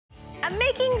I'm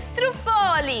making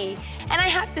Struffoli. And I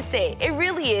have to say, it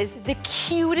really is the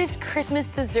cutest Christmas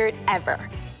dessert ever.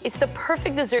 It's the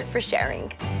perfect dessert for sharing.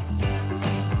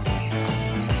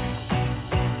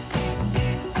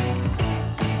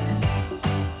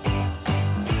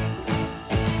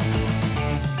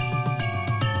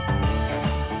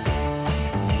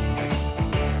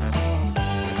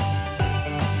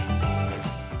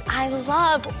 I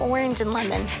love orange and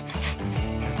lemon.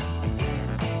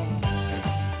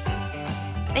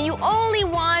 And you only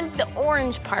want the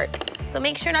orange part, so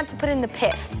make sure not to put in the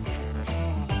pith.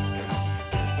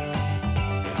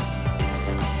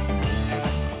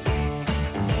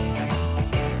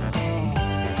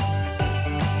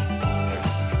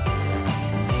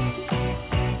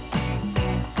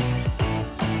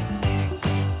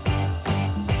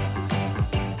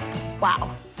 Wow,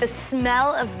 the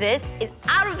smell of this is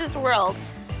out of this world.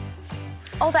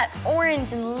 All that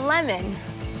orange and lemon.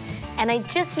 And I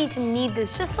just need to knead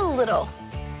this just a little,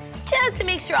 just to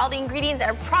make sure all the ingredients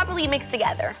are properly mixed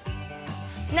together.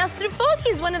 Now, Struffoli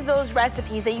is one of those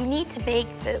recipes that you need to make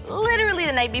literally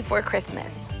the night before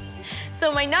Christmas.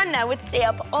 So my nonna would stay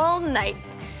up all night,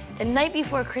 the night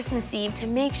before Christmas Eve, to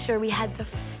make sure we had the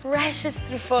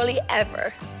freshest Struffoli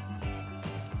ever.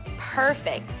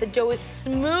 Perfect. The dough is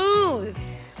smooth.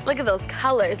 Look at those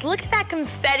colors. Look at that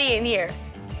confetti in here.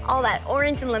 All that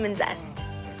orange and lemon zest.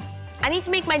 I need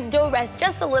to make my dough rest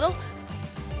just a little.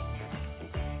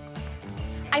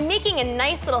 I'm making a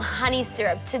nice little honey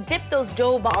syrup to dip those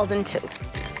dough balls into.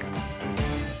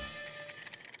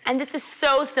 And this is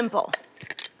so simple.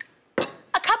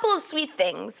 A couple of sweet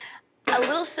things. A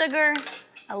little sugar,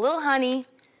 a little honey,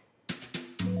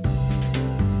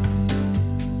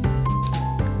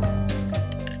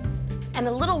 and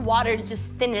a little water to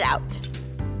just thin it out.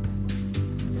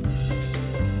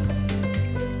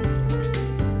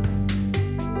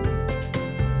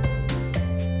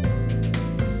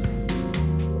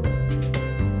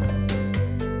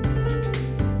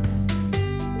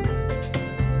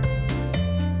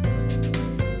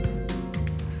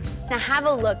 Now have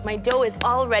a look, my dough is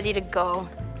all ready to go.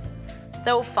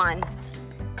 So fun.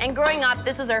 And growing up,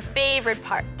 this was our favorite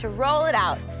part, to roll it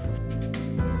out.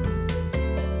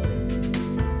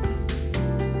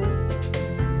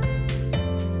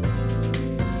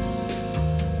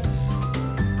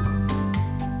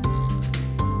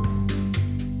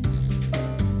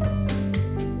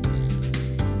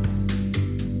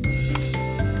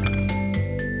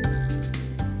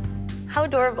 How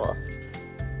adorable.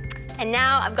 And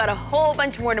now I've got a whole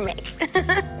bunch more to make.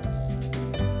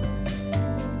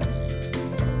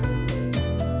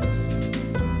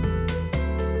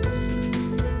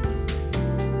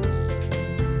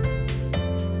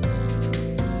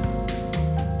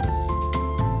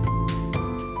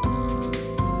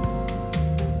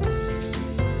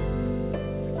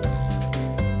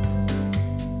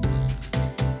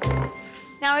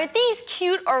 Now, are these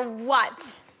cute or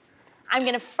what? I'm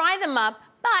gonna fry them up,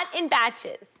 but in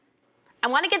batches. I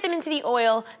wanna get them into the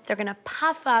oil. They're gonna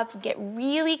puff up, get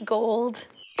really gold.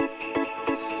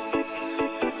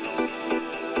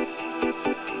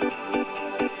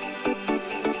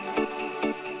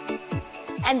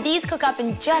 And these cook up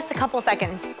in just a couple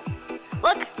seconds.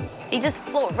 Look, they just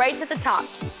float right to the top.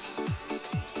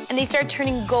 And they start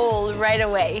turning gold right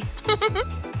away.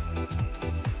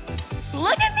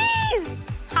 Look at these!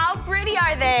 How pretty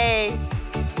are they?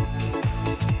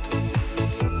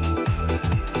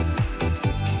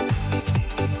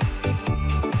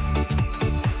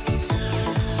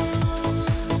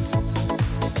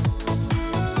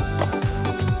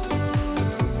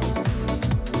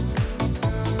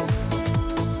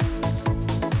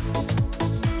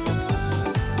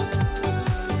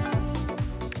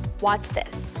 Watch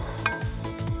this.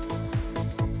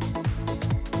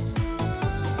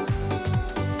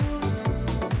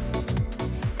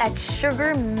 That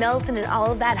sugar melted in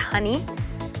all of that honey,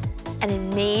 and it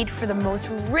made for the most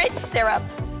rich syrup.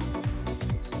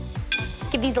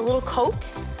 Just give these a little coat,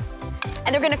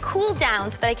 and they're gonna cool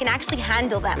down so that I can actually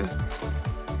handle them.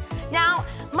 Now,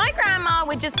 my grandma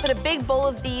would just put a big bowl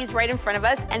of these right in front of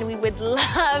us, and we would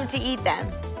love to eat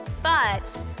them. But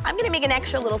I'm gonna make an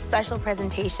extra little special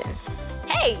presentation.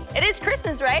 Hey, it is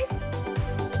Christmas, right?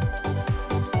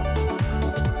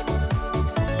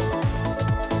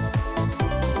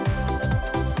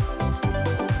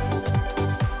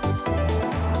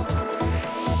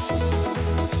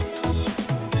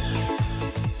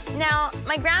 Now,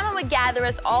 my grandma would gather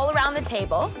us all around the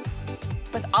table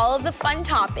with all of the fun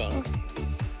toppings,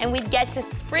 and we'd get to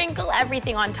sprinkle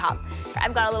everything on top.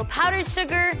 I've got a little powdered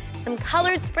sugar, some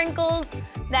colored sprinkles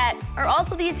that are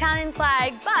also the Italian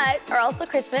flag, but are also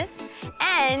Christmas,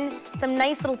 and some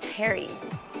nice little cherries.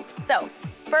 So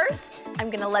first, I'm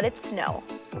gonna let it snow.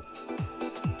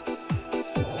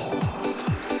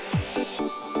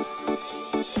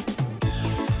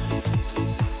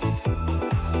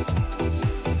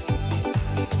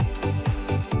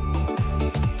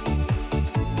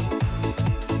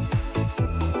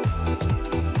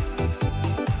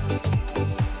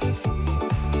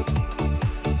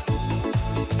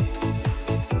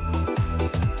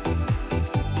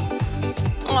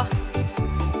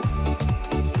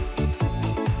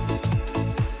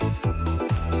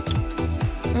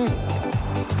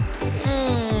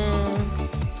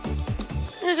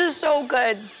 This is so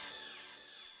good.